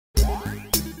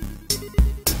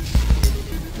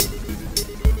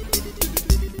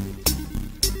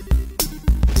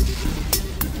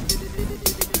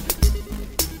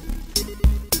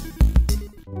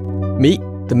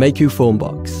the Meiku Form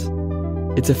Box.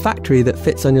 It's a factory that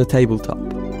fits on your tabletop.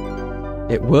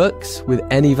 It works with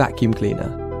any vacuum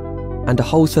cleaner and a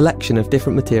whole selection of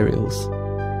different materials.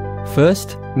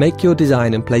 First, make your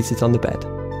design and place it on the bed.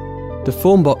 The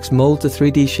Form Box molds a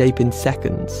 3D shape in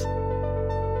seconds.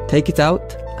 Take it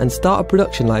out and start a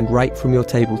production line right from your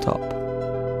tabletop,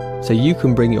 so you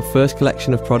can bring your first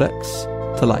collection of products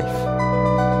to life.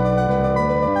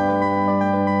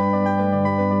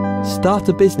 Start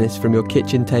a business from your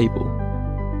kitchen table.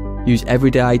 Use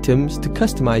everyday items to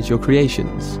customize your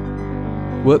creations.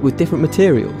 Work with different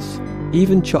materials,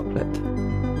 even chocolate,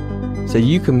 so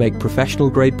you can make professional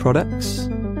grade products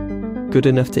good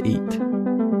enough to eat.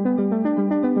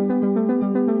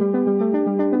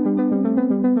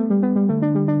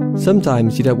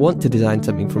 Sometimes you don't want to design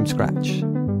something from scratch.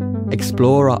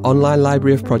 Explore our online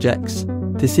library of projects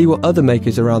to see what other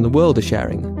makers around the world are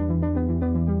sharing.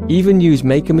 Even use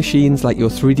maker machines like your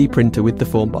 3D printer with the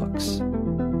Form Box.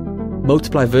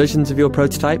 Multiply versions of your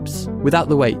prototypes without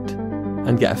the weight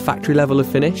and get a factory level of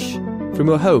finish from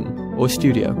your home or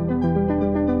studio.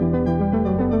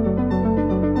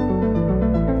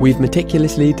 We've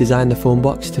meticulously designed the Form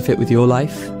Box to fit with your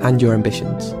life and your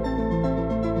ambitions.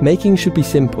 Making should be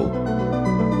simple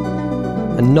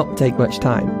and not take much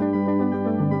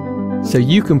time, so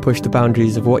you can push the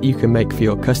boundaries of what you can make for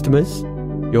your customers,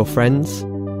 your friends,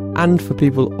 and for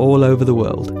people all over the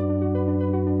world.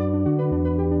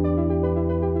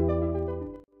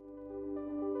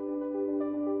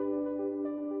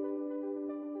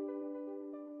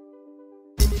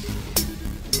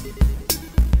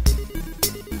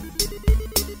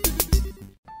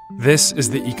 This is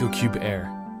the EcoCube Air.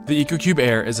 The EcoCube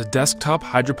Air is a desktop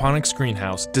hydroponics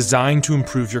greenhouse designed to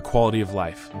improve your quality of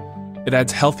life. It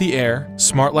adds healthy air,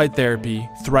 smart light therapy,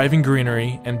 thriving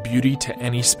greenery, and beauty to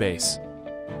any space.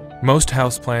 Most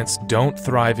houseplants don't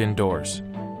thrive indoors.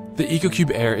 The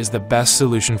EcoCube Air is the best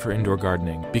solution for indoor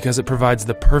gardening because it provides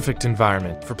the perfect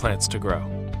environment for plants to grow.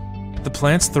 The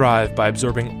plants thrive by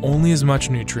absorbing only as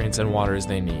much nutrients and water as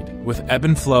they need, with ebb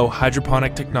and flow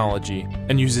hydroponic technology,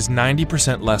 and uses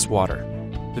 90% less water.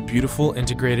 The beautiful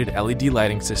integrated LED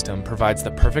lighting system provides the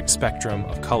perfect spectrum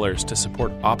of colors to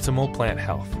support optimal plant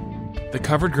health. The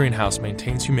covered greenhouse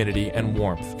maintains humidity and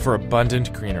warmth for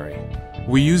abundant greenery.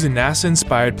 We use a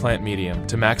NASA-inspired plant medium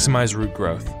to maximize root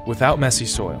growth without messy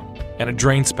soil, and a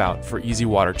drain spout for easy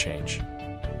water change.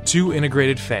 2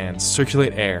 integrated fans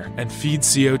circulate air and feed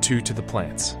CO2 to the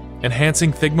plants,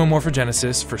 enhancing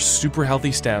thigmomorphogenesis for super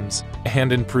healthy stems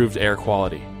and improved air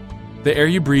quality. The air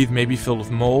you breathe may be filled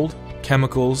with mold,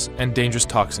 chemicals, and dangerous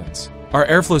toxins. Our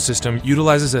airflow system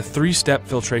utilizes a 3-step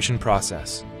filtration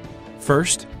process.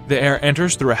 First, the air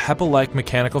enters through a HEPA-like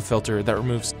mechanical filter that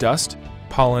removes dust,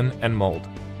 pollen, and mold.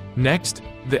 Next,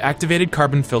 the activated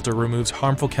carbon filter removes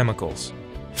harmful chemicals.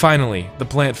 Finally, the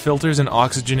plant filters and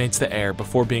oxygenates the air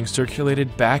before being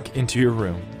circulated back into your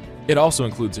room. It also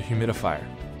includes a humidifier.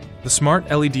 The smart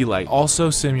LED light also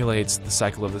simulates the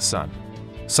cycle of the sun.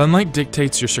 Sunlight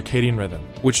dictates your circadian rhythm,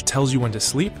 which tells you when to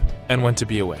sleep and when to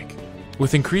be awake.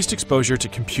 With increased exposure to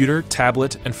computer,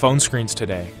 tablet, and phone screens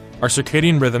today, our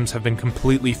circadian rhythms have been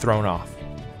completely thrown off.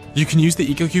 You can use the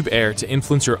EcoCube Air to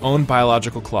influence your own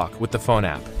biological clock with the phone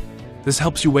app. This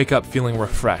helps you wake up feeling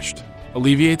refreshed,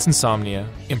 alleviates insomnia,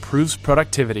 improves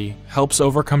productivity, helps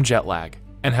overcome jet lag,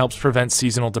 and helps prevent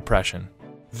seasonal depression.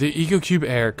 The EcoCube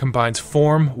Air combines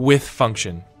form with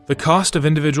function. The cost of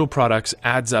individual products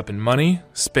adds up in money,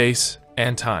 space,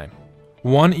 and time.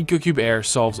 One EcoCube Air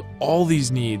solves all these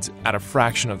needs at a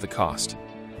fraction of the cost.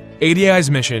 ADI's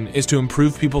mission is to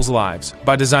improve people's lives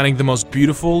by designing the most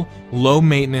beautiful,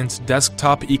 low-maintenance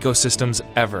desktop ecosystems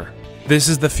ever. This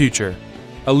is the future,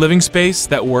 a living space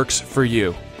that works for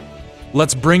you.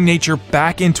 Let's bring nature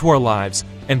back into our lives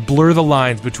and blur the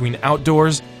lines between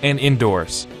outdoors and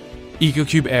indoors.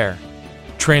 EcoCube Air.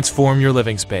 Transform your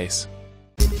living space.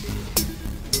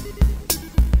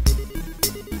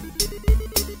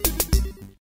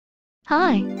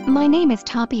 Hi, my name is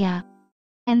Tapia,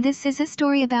 and this is a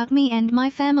story about me and my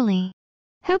family.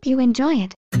 Hope you enjoy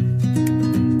it.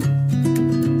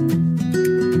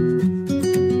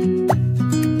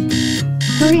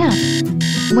 Hurry up.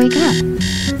 Wake up.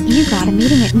 You got a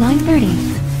meeting at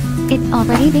 9:30. It's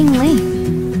already being late.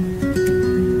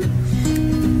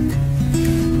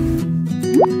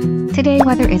 Today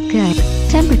weather is good,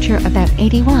 temperature about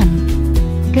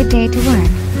 81. Good day to work.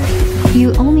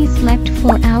 You only slept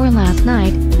 4 hours last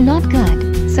night, not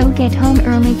good, so get home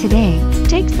early today,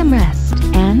 take some rest,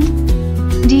 and?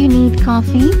 Do you need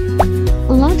coffee?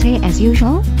 Latte as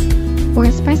usual? Or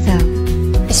espresso?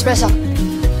 Espresso.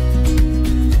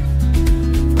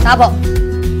 Double.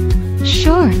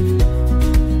 Sure.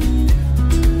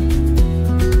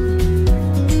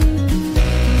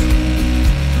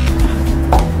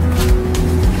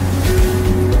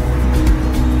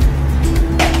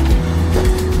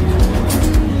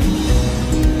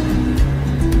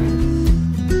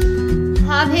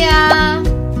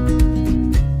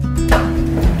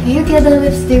 Can you get the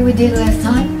lipstick we did last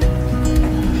time?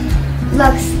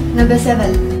 Lux, number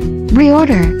 7.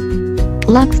 Reorder.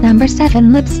 Lux number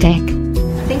 7 lipstick.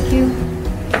 Thank you.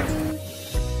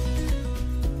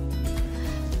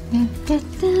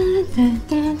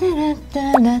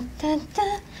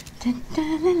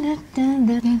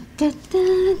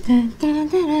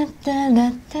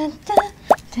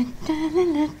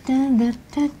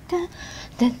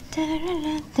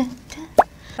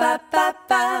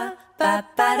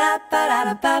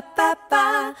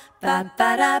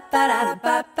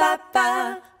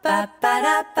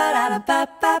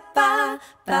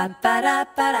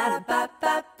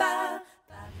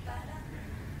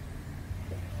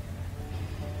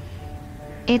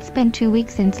 It's been 2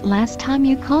 weeks since last time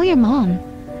you call your mom.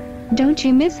 Don't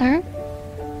you miss her?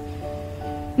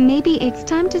 Maybe it's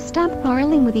time to stop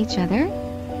quarreling with each other?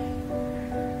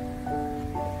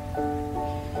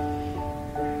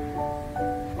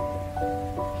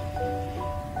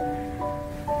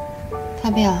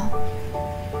 Tabia,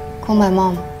 call my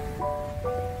mom.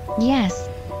 Yes.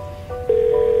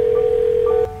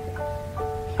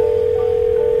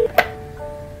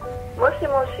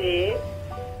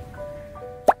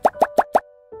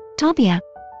 Tabia.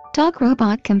 Dog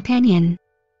robot companion.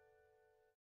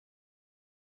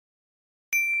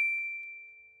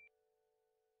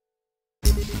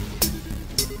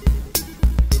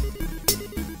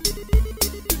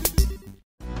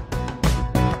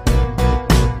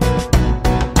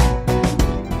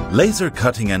 Laser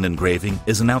cutting and engraving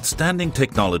is an outstanding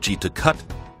technology to cut,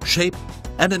 shape,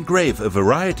 and engrave a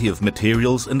variety of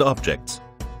materials and objects.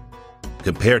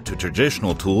 Compared to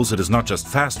traditional tools, it is not just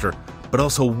faster, but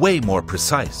also way more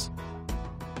precise.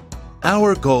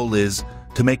 Our goal is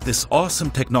to make this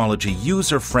awesome technology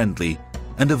user-friendly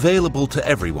and available to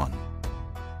everyone.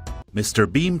 Mr.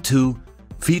 Beam 2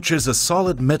 features a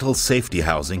solid metal safety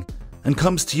housing and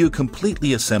comes to you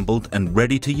completely assembled and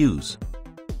ready to use.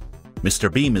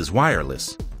 Mr. Beam is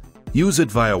wireless. Use it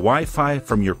via Wi-Fi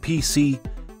from your PC,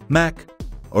 Mac,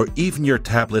 or even your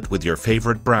tablet with your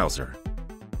favorite browser.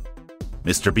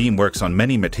 Mr. Beam works on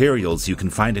many materials you can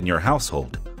find in your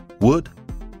household. Wood,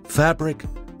 fabric,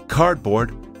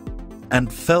 cardboard,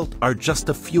 and felt are just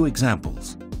a few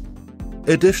examples.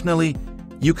 Additionally,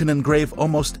 you can engrave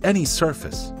almost any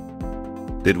surface.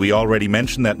 Did we already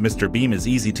mention that Mr. Beam is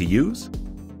easy to use?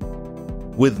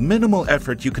 With minimal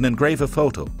effort, you can engrave a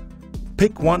photo.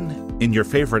 Pick one in your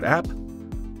favorite app,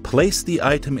 place the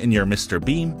item in your Mr.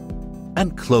 Beam,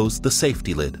 and close the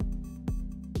safety lid.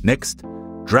 Next,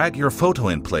 drag your photo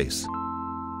in place.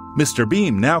 Mr.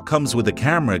 Beam now comes with a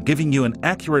camera giving you an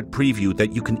accurate preview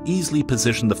that you can easily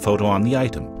position the photo on the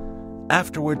item.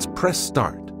 Afterwards, press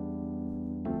Start.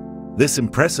 This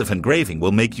impressive engraving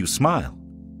will make you smile.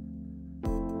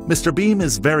 Mr. Beam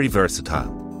is very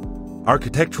versatile.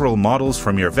 Architectural models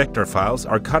from your vector files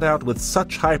are cut out with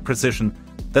such high precision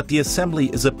that the assembly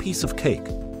is a piece of cake.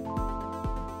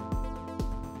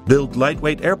 Build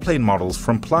lightweight airplane models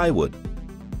from plywood.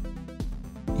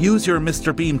 Use your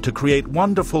Mr. Beam to create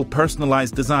wonderful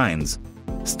personalized designs.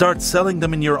 Start selling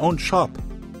them in your own shop.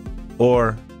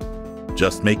 Or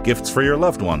just make gifts for your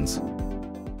loved ones.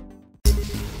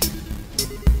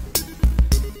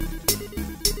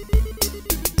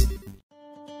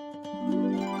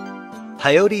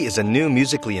 Hayoti is a new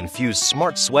musically infused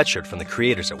smart sweatshirt from the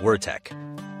creators at WordTech.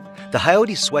 The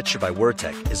Hayoti sweatshirt by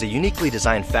WordTech is a uniquely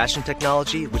designed fashion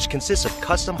technology which consists of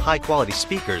custom high-quality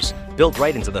speakers built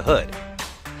right into the hood.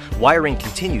 Wiring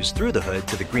continues through the hood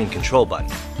to the green control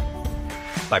button.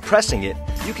 By pressing it,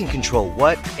 you can control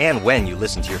what and when you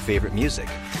listen to your favorite music.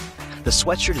 The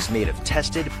sweatshirt is made of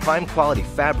tested, prime-quality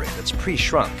fabric that's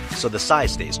pre-shrunk, so the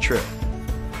size stays true.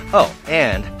 Oh,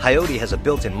 and Hayoti has a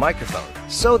built-in microphone,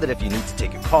 so that if you need to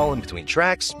take a call in between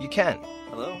tracks, you can.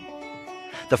 Hello?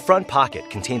 The front pocket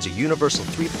contains a universal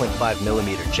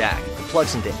 3.5mm jack that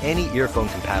plugs into any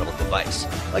earphone-compatible device,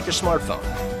 like your smartphone.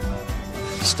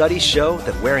 Studies show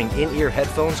that wearing in-ear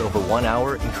headphones over 1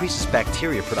 hour increases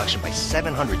bacteria production by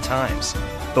 700 times.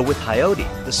 But with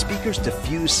Hayoti, the speakers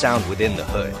diffuse sound within the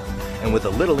hood. And with a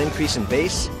little increase in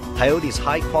bass, Hayoti's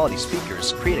high-quality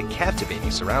speakers create a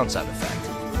captivating surround sound effect.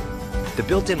 The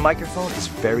built-in microphone is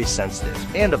very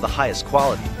sensitive and of the highest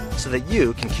quality, so that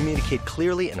you can communicate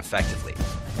clearly and effectively.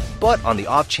 But on the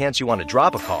off chance you want to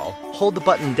drop a call, hold the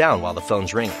button down while the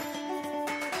phone's ringing.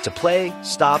 To play,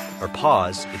 stop, or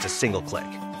pause, it's a single click.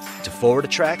 To forward a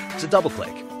track, it's a double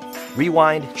click.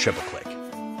 Rewind, triple click.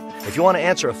 If you want to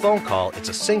answer a phone call, it's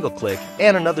a single click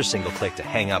and another single click to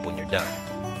hang up when you're done.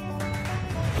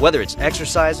 Whether it's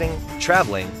exercising,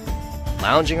 traveling,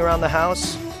 lounging around the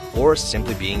house, or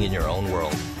simply being in your own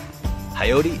world,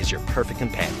 Hayoti is your perfect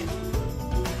companion.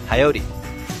 Coyote,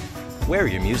 wear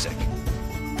your music.